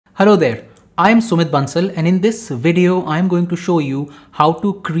Hello there, I am Sumit Bansal, and in this video I am going to show you how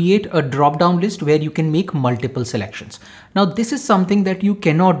to create a drop-down list where you can make multiple selections. Now this is something that you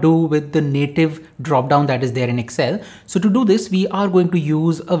cannot do with the native drop-down that is there in Excel. So to do this we are going to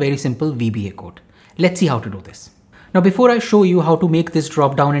use a very simple VBA code. Let's see how to do this. Now before I show you how to make this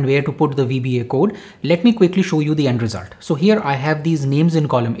drop down and where to put the VBA code, let me quickly show you the end result. So here I have these names in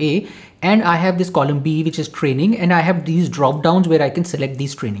column A and I have this column B which is training, and I have these drop downs where I can select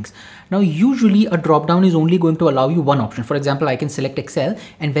these trainings. Now usually a drop down is only going to allow you one option. For example, I can select Excel,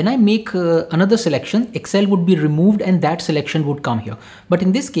 and when I make another selection, Excel would be removed and that selection would come here. But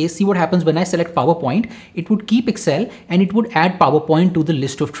in this case, see what happens when I select PowerPoint, it would keep Excel and it would add PowerPoint to the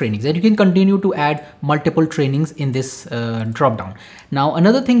list of trainings, and you can continue to add multiple trainings in this drop down. Now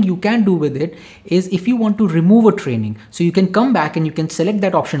another thing you can do with it is if you want to remove a training, so you can come back and you can select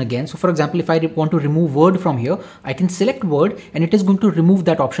that option again. So for example, if I want to remove Word from here, I can select Word and it is going to remove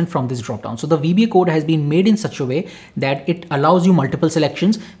that option from this drop down. So the VBA code has been made in such a way that it allows you multiple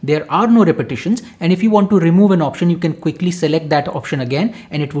selections. There are no repetitions, and if you want to remove an option, you can quickly select that option again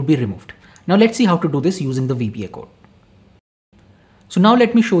and it would be removed. Now let's see how to do this using the VBA code. So now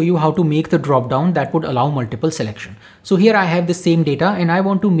let me show you how to make the drop down that would allow multiple selection. So here I have the same data and I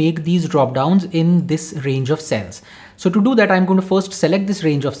want to make these drop downs in this range of cells. So to do that, I'm going to first select this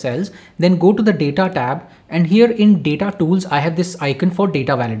range of cells, then go to the data tab, and here in data tools, I have this icon for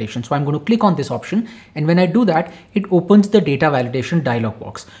data validation. So I'm going to click on this option, and when I do that, it opens the data validation dialog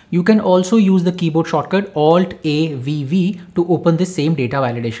box. You can also use the keyboard shortcut Alt+A+V+V to open this same data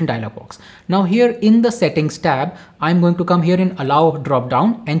validation dialog box. Now here in the settings tab, I'm going to come here in allow drop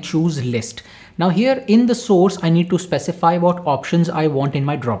down and choose list. Now here in the source, I need to specify what options I want in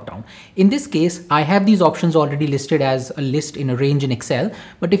my dropdown. In this case, I have these options already listed as a list in a range in Excel,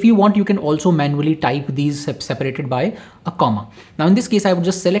 but if you want, you can also manually type these separated by a comma. Now in this case, I would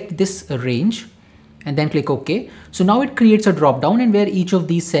just select this range and then click OK. So now it creates a drop down, and where each of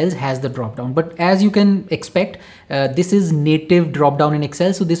these cells has the drop down. But as you can expect, this is native drop down in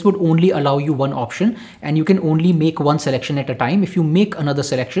Excel. So this would only allow you one option and you can only make one selection at a time. If you make another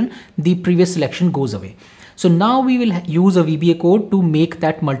selection, the previous selection goes away. So now we will use a VBA code to make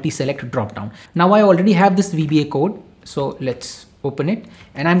that multi-select drop down. Now I already have this VBA code. So let's open it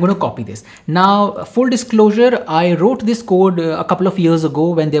and I'm going to copy this. Now full disclosure, I wrote this code a couple of years ago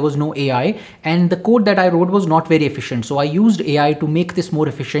when there was no AI, and the code that I wrote was not very efficient. So I used AI to make this more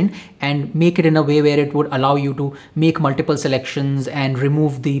efficient and make it in a way where it would allow you to make multiple selections and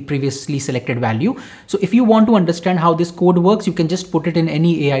remove the previously selected value. So if you want to understand how this code works, you can just put it in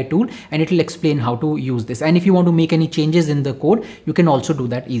any AI tool and it will explain how to use this. And if you want to make any changes in the code, you can also do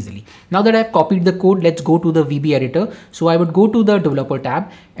that easily. Now that I've copied the code, let's go to the VB editor. So I would go to the developer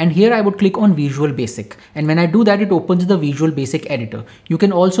tab, and here I would click on Visual Basic, and when I do that, it opens the Visual Basic editor. You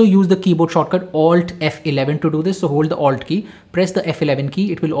can also use the keyboard shortcut Alt F11 to do this. So hold the Alt key, press the F11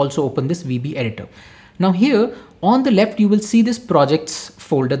 key, it will also open this VB editor. Now here on the left, you will see this projects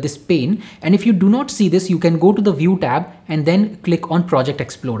folder, this pane. And if you do not see this, you can go to the view tab and then click on Project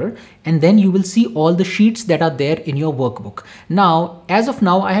Explorer. And then you will see all the sheets that are there in your workbook. Now, as of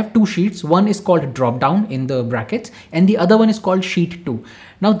now, I have two sheets. One is called drop down in the brackets and the other one is called sheet 2.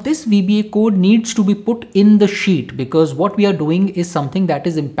 Now this VBA code needs to be put in the sheet because what we are doing is something that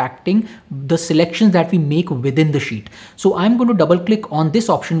is impacting the selections that we make within the sheet. So I'm going to double click on this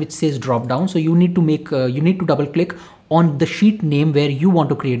option which says drop down. So you need to double click on the sheet name where you want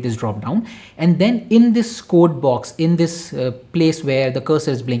to create this drop down, and then in this code box, in this place where the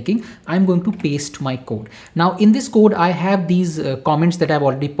cursor is blinking, I'm going to paste my code. Now in this code, I have these comments that I've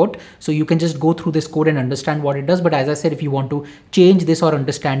already put, so you can just go through this code and understand what it does. But as I said, if you want to change this or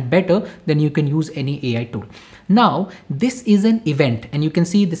understand better, then you can use any AI tool. Now this is an event, and you can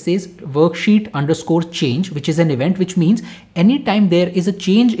see this is worksheet underscore change, which is an event, which means anytime there is a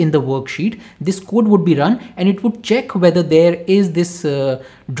change in the worksheet, this code would be run and it would check whether there is this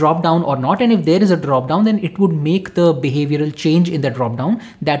drop down or not. And if there is a drop down, then it would make the behavioral change in the drop down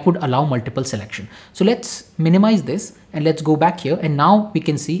that would allow multiple selection. So let's minimize this and let's go back here. And now we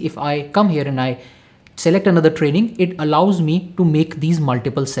can see if I come here and I select another training, it allows me to make these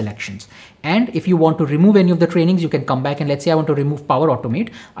multiple selections. And if you want to remove any of the trainings, you can come back and let's say I want to remove Power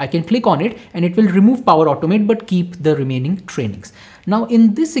Automate. I can click on it and it will remove Power Automate but keep the remaining trainings. Now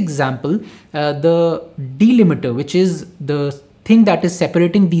in this example, the delimiter, which is the thing that is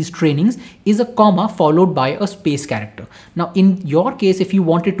separating these trainings, is a comma followed by a space character. Now in your case, if you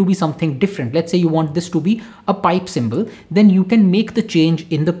want it to be something different, let's say you want this to be a pipe symbol, then you can make the change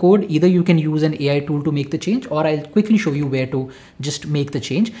in the code. Either you can use an AI tool to make the change, or I'll quickly show you where to just make the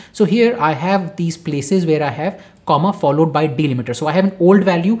change. So here I have these places where I have comma followed by delimiter. So I have an old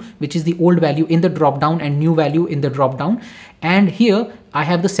value, which is the old value in the drop down, and new value in the drop down. And here I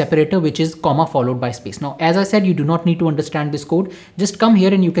have the separator, which is comma followed by space. Now, as I said, you do not need to understand this code. Just come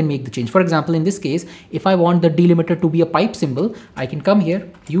here and you can make the change. For example, in this case, if I want the delimiter to be a pipe symbol, I can come here,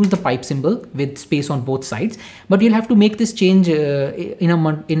 use the pipe symbol with space on both sides. But you'll have to make this change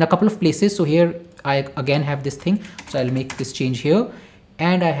in a couple of places. So here I again have this thing. So I'll make this change here,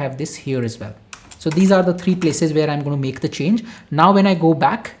 and I have this here as well. So these are the three places where I'm going to make the change. Now, when I go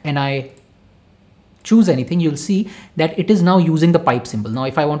back and I choose anything, you'll see that it is now using the pipe symbol. Now,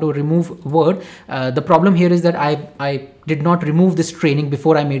 if I want to remove word, the problem here is that I did not remove this training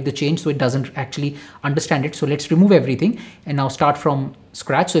before I made the change, so it doesn't actually understand it. So let's remove everything and now start from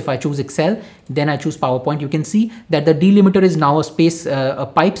scratch. So if I choose Excel, then I choose PowerPoint, you can see that the delimiter is now a space,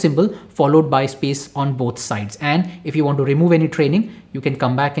 a pipe symbol followed by space on both sides. And if you want to remove any training, you can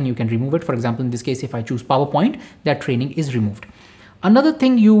come back and you can remove it. For example, in this case, if I choose PowerPoint, that training is removed. Another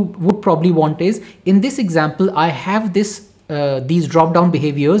thing you would probably want is, in this example, I have this these drop-down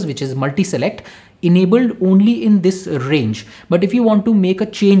behaviors, which is multi-select, enabled only in this range. But if you want to make a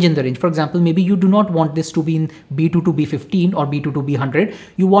change in the range, for example, maybe you do not want this to be in B2 to B15 or B2 to B100,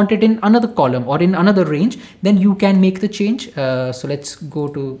 you want it in another column or in another range, then you can make the change. So let's go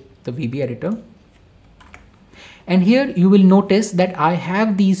to the VB editor. And here you will notice that I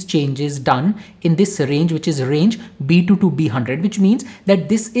have these changes done in this range, which is range B2 to B100, which means that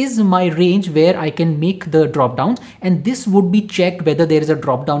this is my range where I can make the drop downs, and this would be checked whether there is a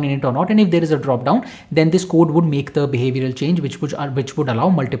drop down in it or not. And if there is a drop down, then this code would make the behavioral change, which would allow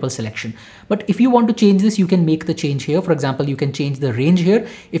multiple selection. But if you want to change this, you can make the change here. For example, you can change the range here.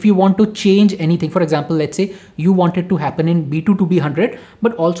 If you want to change anything, for example, let's say you want it to happen in B2 to B100,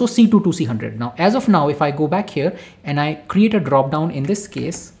 but also C2 to C100. Now, as of now, if I go back here and I create a drop down in this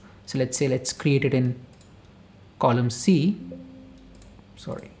case, so let's create it in column C,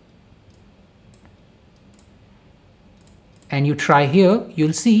 and you try here,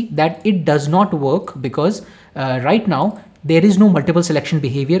 you'll see that it does not work because right now there is no multiple selection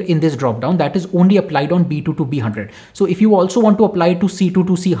behavior in this drop down. That is only applied on B2 to B100. So if you also want to apply it to C2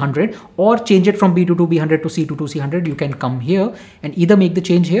 to C100, or change it from B2 to B100 to C2 to C100, you can come here and either make the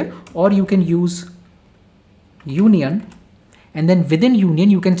change here, or you can use union, and then within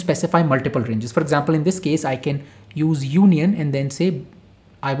union you can specify multiple ranges. For example, in this case, I can use union and then say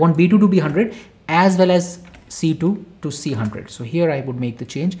I want B2 to B100 as well as C2 to C100. So here I would make the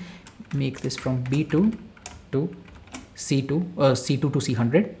change, make this from B2 to C2, C2 to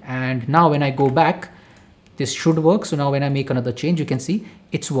C100, and now when I go back, this should work. So now when I make another change, you can see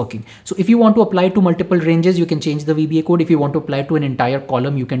it's working. So if you want to apply to multiple ranges, you can change the VBA code. If you want to apply to an entire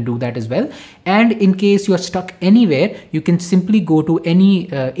column, you can do that as well. And in case you are stuck anywhere, you can simply go to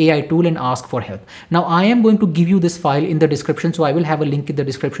any AI tool and ask for help. Now I am going to give you this file in the description. So I will have a link in the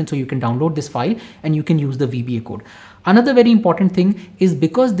description so you can download this file and you can use the VBA code. Another very important thing is,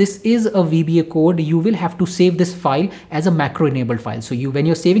 because this is a VBA code, you will have to save this file as a macro enabled file. So when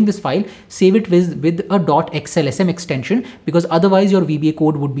you're saving this file, save it with a .xlsm extension, because otherwise your VBA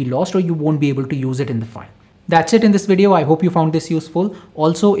code would be lost or you won't be able to use it in the file. That's it in this video. I hope you found this useful.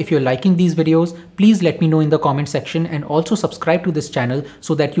 Also, if you're liking these videos, please let me know in the comment section, and also subscribe to this channel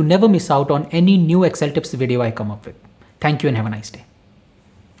so that you never miss out on any new Excel tips video I come up with. Thank you and have a nice day.